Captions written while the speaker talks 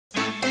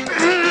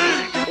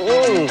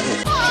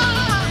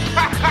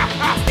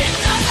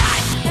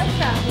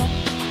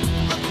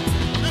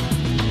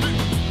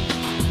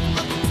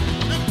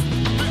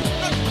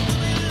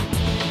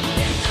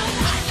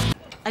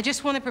I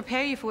just want to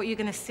prepare you for what you're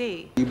gonna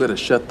see. You better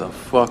shut the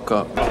fuck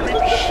up.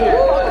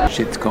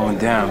 Shit's going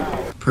down.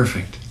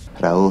 Perfect.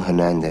 Raoul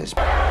Hernandez.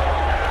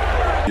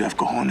 You have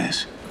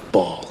cojones.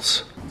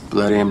 Balls.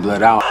 Blood in,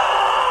 blood out.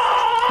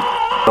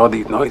 All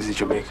these noises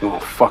you're making will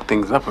fuck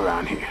things up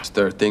around here.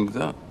 Stir things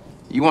up.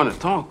 You want to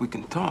talk, we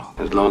can talk.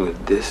 As long as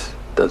this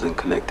doesn't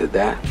connect to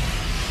that.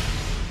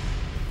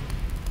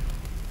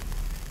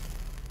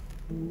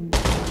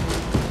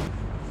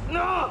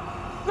 No!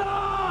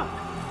 No!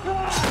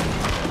 No!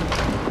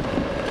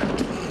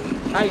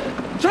 I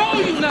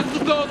told you not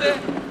to go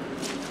there!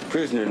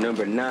 Prisoner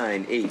number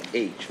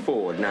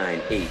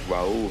 98H498,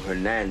 Raoul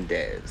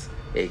Hernandez,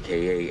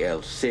 a.k.a.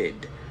 El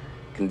Cid.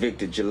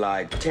 Convicted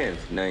July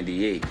 10th,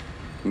 98.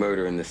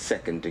 Murder in the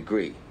second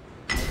degree.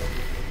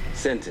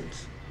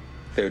 Sentence,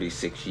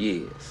 36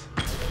 years.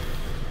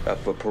 Up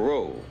for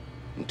parole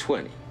in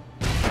 20.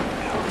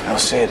 El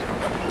Cid,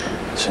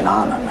 it's an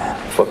honor, man.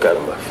 Fuck out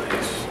of my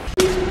face.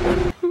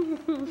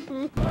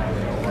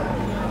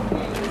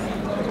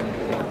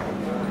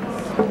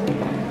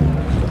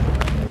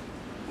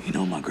 You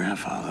know, my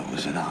grandfather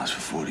was in Oz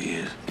for 40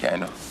 years. Yeah, I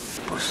know.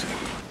 Pussy.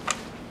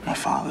 My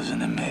father's in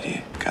the med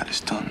here. Got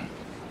his tongue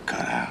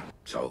cut out.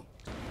 So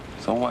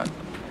what?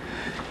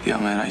 Yo,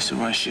 man, I used to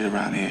run shit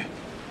around here.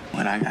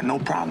 But I got no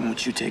problem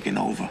with you taking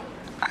over.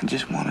 I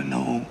just want to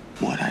know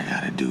what I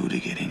gotta do to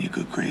get in your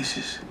good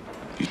graces.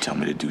 You tell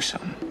me to do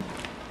something.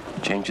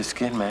 Change your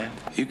skin, man.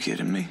 You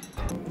kidding me?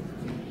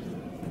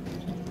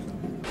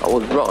 I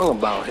was wrong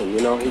about him,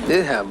 you know? He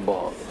did have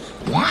balls.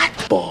 What?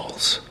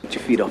 Balls. Put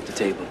your feet off the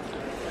table.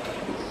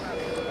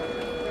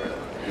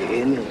 You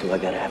hear me, or do I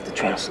gotta have to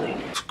translate?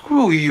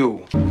 Screw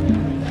you.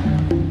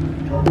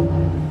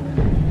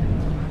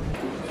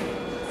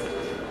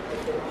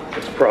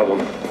 What's the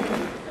problem?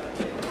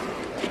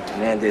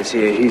 Hernandez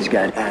here, he's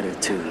got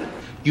attitude.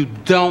 You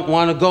don't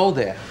want to go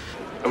there.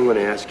 I'm going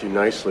to ask you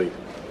nicely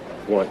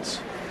once.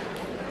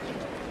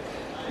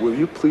 Will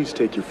you please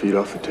take your feet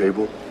off the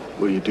table?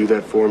 Will you do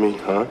that for me,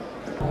 huh?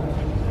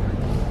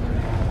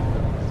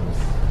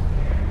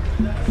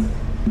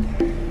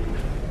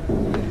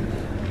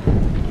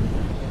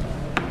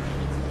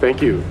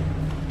 Thank you.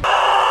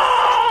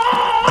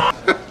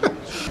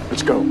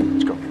 Let's go.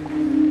 Let's go.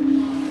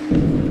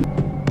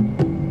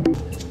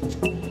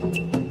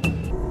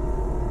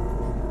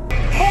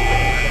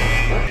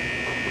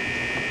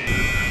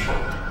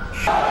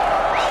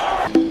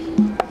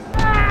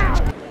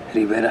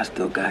 Rivera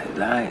still got his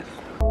eyes.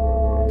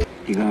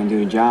 You gonna do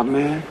your job,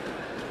 man?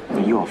 Or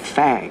you a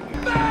fag?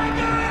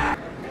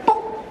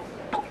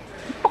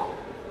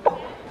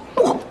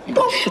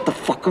 Shut the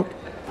fuck up.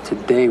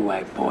 Today,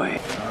 white boy.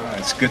 Oh,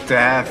 it's good to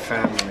have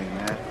family,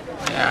 man.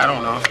 Yeah, I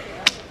don't know.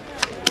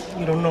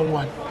 You don't know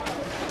what?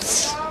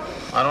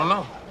 I don't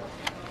know.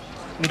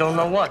 You don't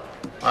know what?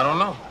 I don't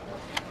know.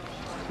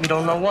 You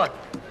don't know what?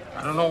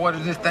 I don't know what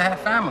it is to have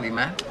family,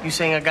 man. You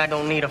saying a guy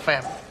don't need a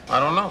family? I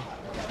don't know.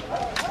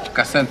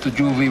 Got sent to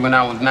juvie when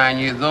I was 9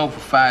 years old for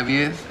 5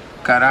 years.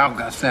 Got out,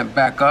 got sent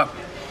back up.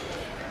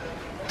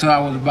 Till I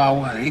was about,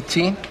 what,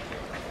 18?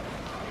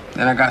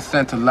 Then I got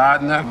sent to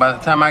Lardner. By the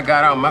time I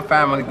got out, my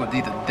family was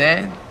either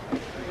dead,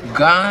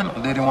 gone, or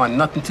they didn't want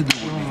nothing to do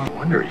with me. No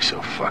wonder he's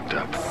so fucked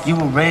up. You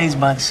were raised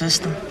by the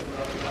system?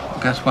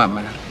 Guess what,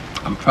 man?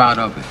 I'm proud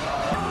of it.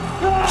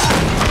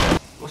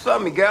 What's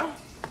up, Miguel?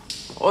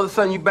 All of a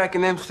sudden, you back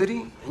in M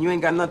City, and you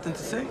ain't got nothing to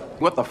say?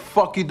 What the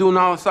fuck you doing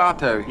now in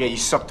solitary? Yeah, you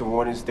sucked the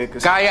water's dick.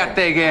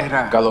 Cállate,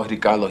 guerra. Carlos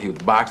Ricardo, he was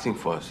boxing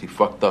for us. He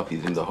fucked up.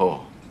 He's in the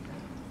hole.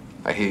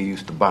 I hear he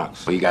used to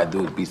box. All you gotta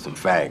do is beat some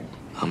fag.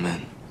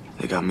 Amen.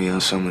 They got me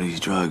on some of these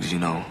drugs, you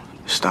know.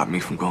 Stop me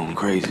from going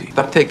crazy.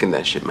 Stop taking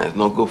that shit, man. It's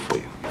no good for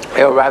you.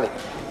 Hey, O'Reilly,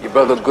 your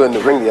brother looked good in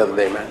the ring the other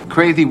day, man.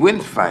 Crazy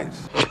wins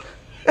fights.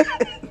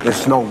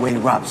 There's no way,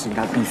 Robson.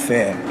 Gotta be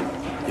fair.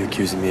 You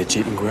accusing me of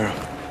cheating, Guerrero?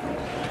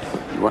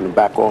 You want to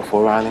back off,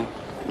 O'Reilly?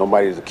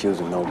 Nobody's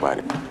accusing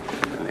nobody.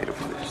 Native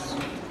police.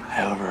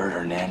 I overheard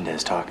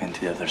Hernandez talking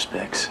to the other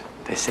specs.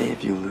 They say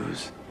if you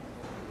lose,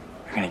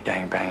 you're gonna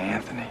gangbang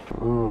Anthony.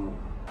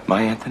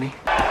 My Anthony?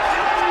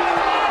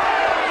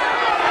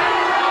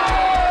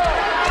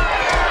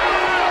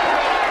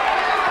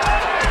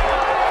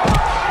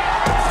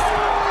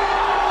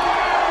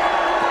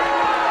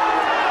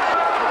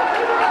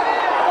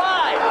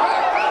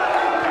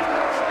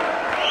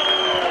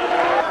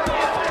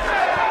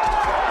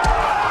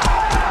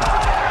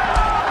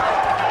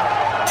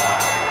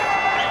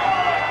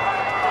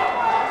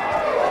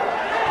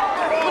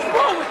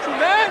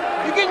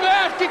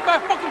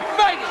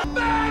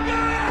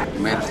 You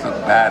made us look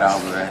bad,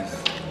 Alvarez.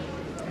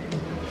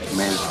 You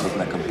made us look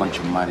like a bunch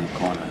of muddy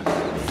corners.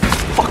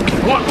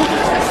 Fucking what?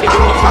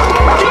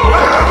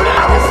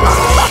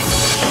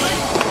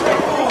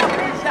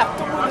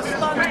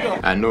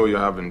 I know you're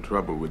having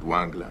trouble with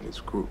Wangler and his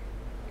crew.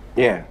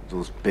 Yeah,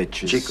 those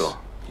bitches. Chico,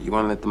 you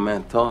want to let the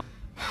man talk?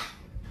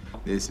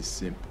 This is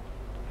simple.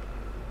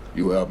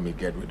 You help me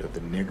get rid of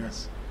the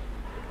niggers,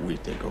 we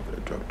take over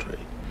the drug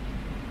trade.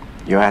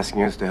 You're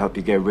asking us to help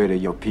you get rid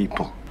of your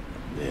people.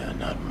 They are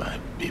not my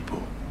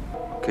people.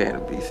 Okay,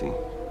 Adebisi.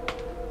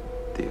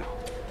 Deal.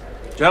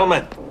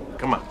 Gentlemen,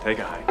 come on, take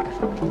a hike.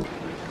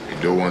 We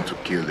don't want to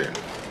kill them,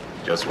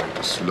 just want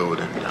to slow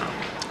them down.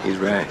 He's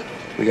right.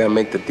 We gotta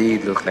make the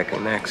deed look like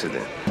an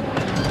accident.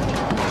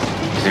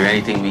 Is there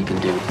anything we can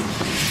do?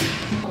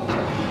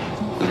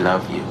 We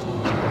love you.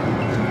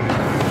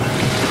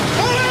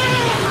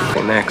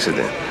 An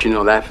accident. You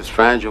know life is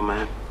fragile,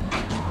 man.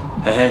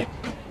 Hey.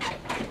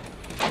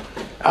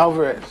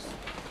 Alvarez,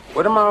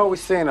 what am I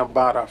always saying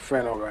about our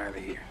friend O'Reilly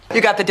here?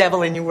 You got the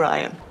devil in you,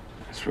 Ryan.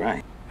 That's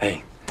right.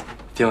 Hey,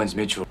 feelings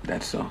mutual.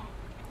 That's so.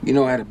 You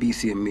know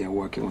Adebisi and me are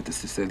working with the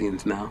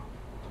Sicilians now.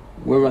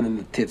 We're running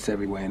the tits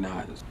everywhere in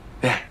Oz.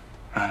 Yeah,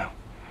 I know.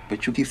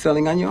 But you keep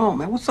selling on your own,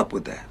 man. What's up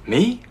with that?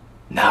 Me?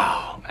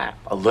 No,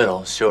 a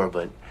little, sure,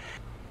 but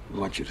I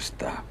want you to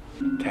stop.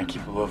 can't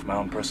keep above my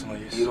own personal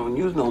use. You don't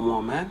use no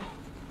more, man.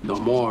 No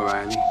more,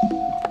 Riley.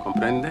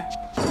 Comprende?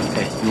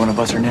 Hey, you want to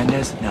bust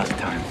Hernandez? Now's the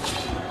time.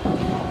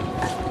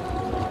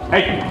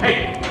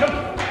 Hey, come.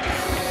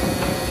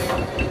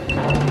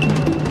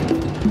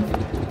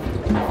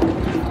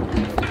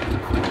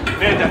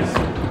 Hernandez,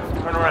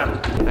 turn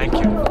around. Thank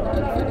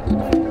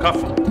you.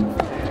 Cuff him.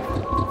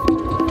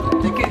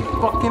 Take it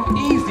fucking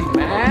easy,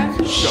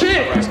 man.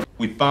 Shit!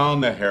 We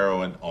found the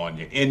heroin on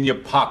you, in your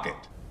pocket.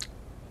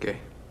 Okay.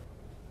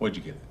 Where'd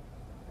you get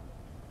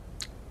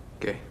it?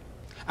 Okay.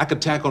 I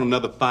could tack on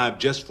another 5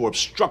 just for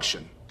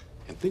obstruction.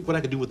 And think what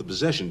I could do with the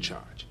possession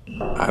charge.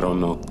 I don't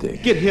know,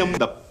 Dick. Get him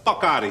the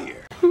fuck out of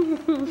here.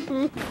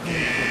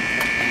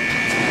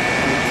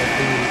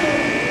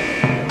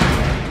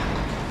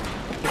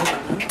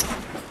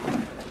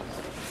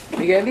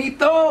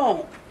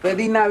 Miguelito!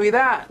 Feliz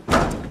Navidad!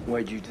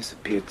 Where'd you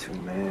disappear to,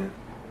 man?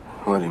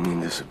 What do you mean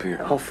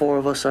disappear? All 4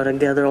 of us are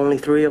together, only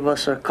 3 of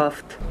us are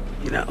cuffed.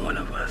 You're not one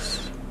of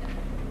us.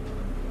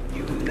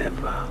 You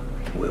never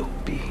will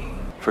be.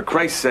 For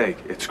Christ's sake,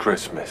 it's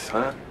Christmas,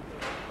 huh?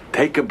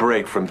 Take a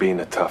break from being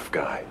a tough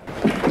guy.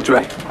 That's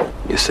right.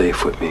 You're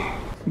safe with me.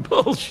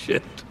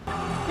 Bullshit.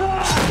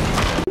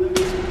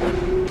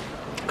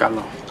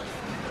 Carlo,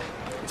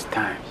 it's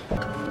time.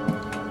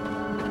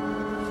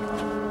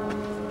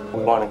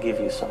 We want to give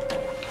you something.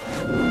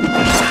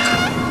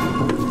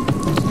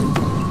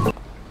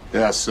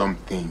 There are some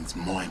things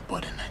more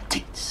important than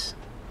tits.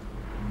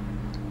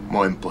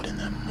 More important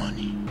than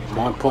money.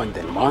 More important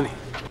than money.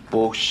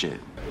 Bullshit.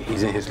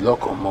 He's in his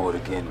loco mode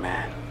again,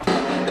 man.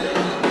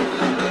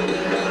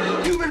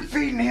 You've been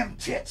feeding him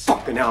tits.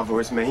 Fucking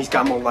Alvarez, man. He's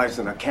got more lives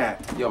than a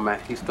cat. Yo, man,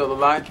 he's still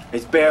alive?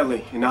 It's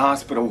barely in the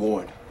hospital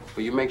ward.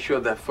 Well, you make sure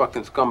that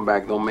fucking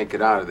scumbag don't make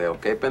it out of there,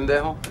 okay,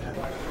 pendejo?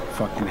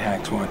 Fucking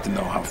hacks wanted to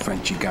know how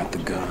Frenchy got the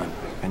gun.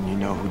 And you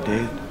know who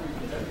did?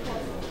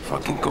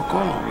 Fucking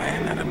Cocolo,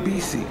 man,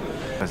 Adebisi.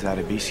 Does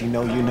Adebisi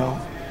know you know?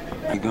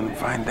 You're gonna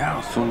find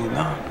out soon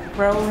enough.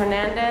 Raoul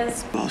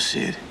Hernandez. Oh,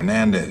 Cid.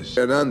 Hernandez.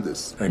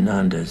 Hernandez.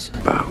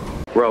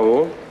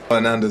 Raoul.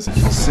 Hernandez.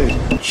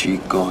 Cid.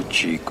 Chico.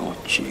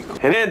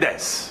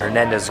 Hernandez.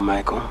 Hernandez.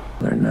 Michael.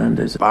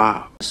 Hernandez.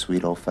 Bob.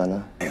 Sweet old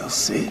fella. El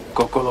Cid.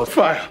 Cocolo.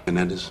 Fire.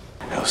 Hernandez.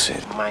 El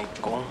Cid.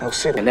 Michael. El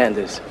Cid.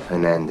 Hernandez.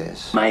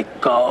 Hernandez.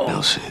 Michael.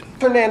 El Cid.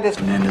 Hernandez.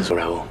 Hernandez.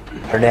 Raoul.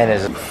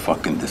 Hernandez. You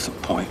fucking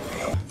disappoint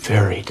me.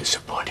 Very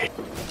disappointed.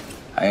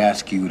 I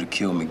ask you to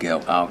kill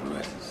Miguel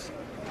Alvarez.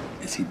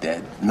 Is he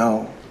dead?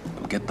 No.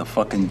 Get the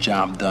fucking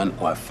job done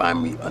or I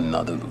find me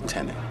another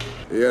lieutenant.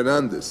 Hey,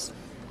 Hernandez.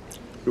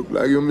 Look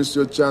like you missed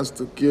your chance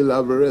to kill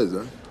Alvarez,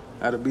 huh?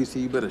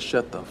 Adebisi, you better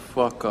shut the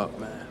fuck up,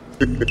 man.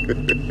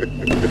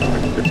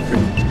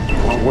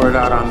 One word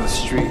out on the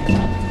street.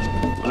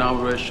 When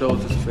Alvarez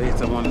shows his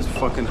face, I want his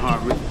fucking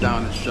heart ripped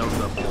down and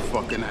shoved up his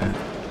fucking ass.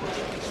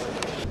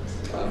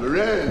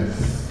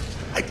 Alvarez!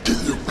 I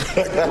kill you.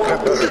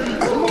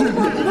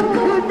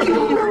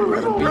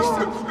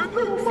 Adebisi,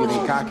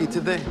 feeling cocky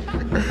today?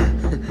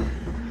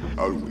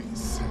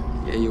 Always.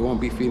 Yeah, you won't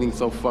be feeling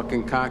so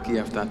fucking cocky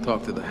after I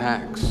talk to the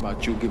hacks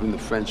about you giving the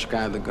French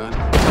guy the gun.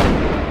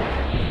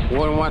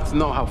 Warren wants to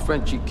know how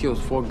Frenchy kills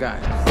 4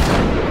 guys.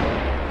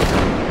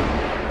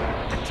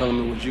 Telling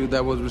me it was you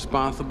that was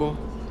responsible?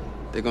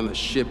 They're gonna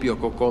ship your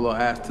Cocolo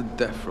ass to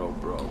death row,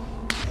 bro.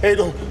 Hey,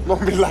 don't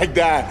be like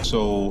that.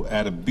 So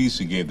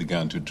Adebisi gave the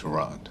gun to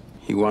Tarrant.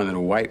 He wanted a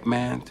white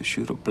man to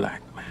shoot a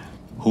black man.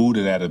 Who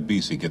did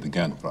Adebisi get the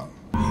gun from?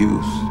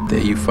 Hughes.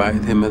 Day you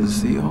fired him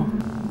as a CO?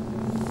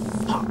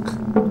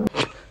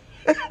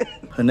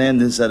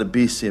 Hernandez,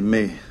 Adebisi, and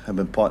me have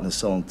been partners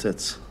selling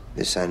tits.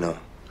 This I know.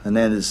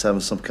 Hernandez is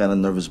having some kind of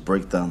nervous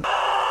breakdown.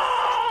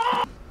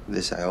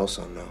 This I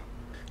also know.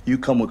 You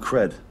come with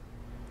cred.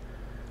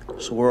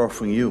 So we're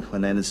offering you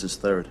Hernandez's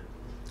third.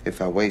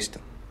 If I waste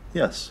him.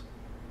 Yes.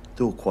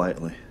 Do it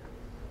quietly.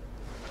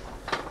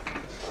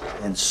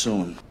 And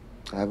soon.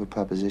 I have a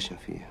proposition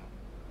for you.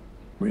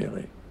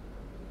 Really?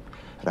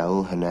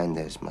 Raoul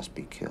Hernandez must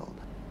be killed.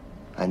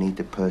 I need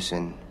the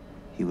person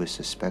he would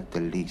suspect the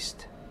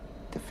least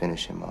to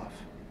finish him off.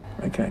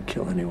 I can't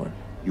kill anyone.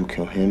 You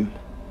kill him,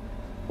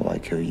 Why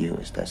kill you?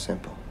 It's that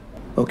simple.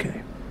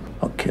 Okay,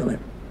 I'll kill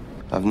him.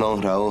 I've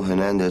known Raoul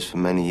Hernandez for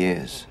many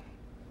years.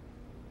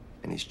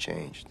 And he's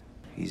changed.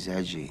 He's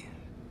edgy.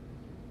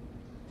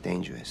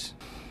 Dangerous.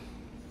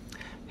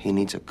 He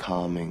needs a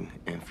calming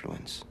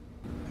influence.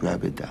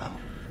 Rub it down.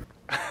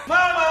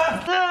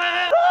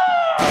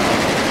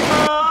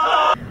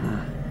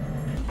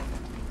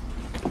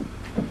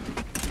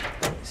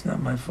 It's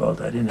not my fault.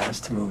 I didn't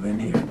ask to move in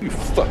here. You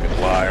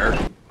fucking liar.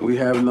 We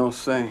have no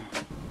say.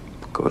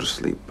 Go to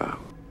sleep, pal.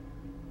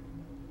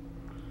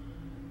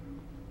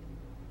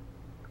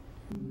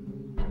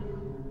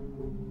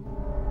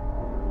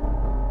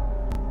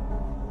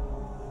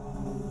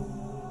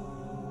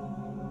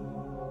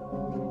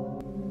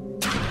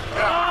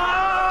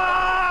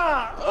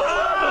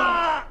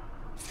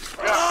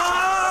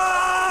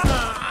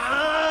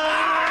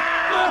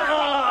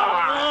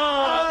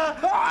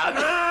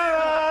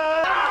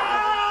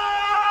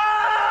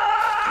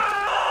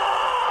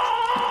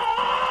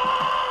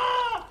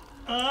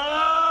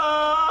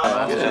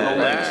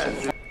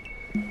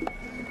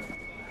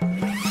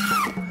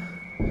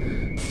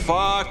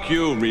 Fuck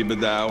you,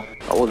 Ribadao.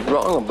 I was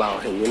wrong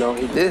about him, you know?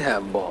 He did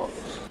have balls.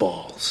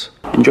 Balls.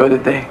 Enjoy the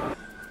day.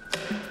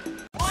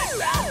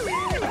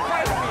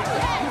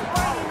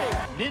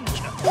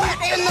 What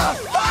in the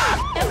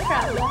fuck? No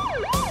problem.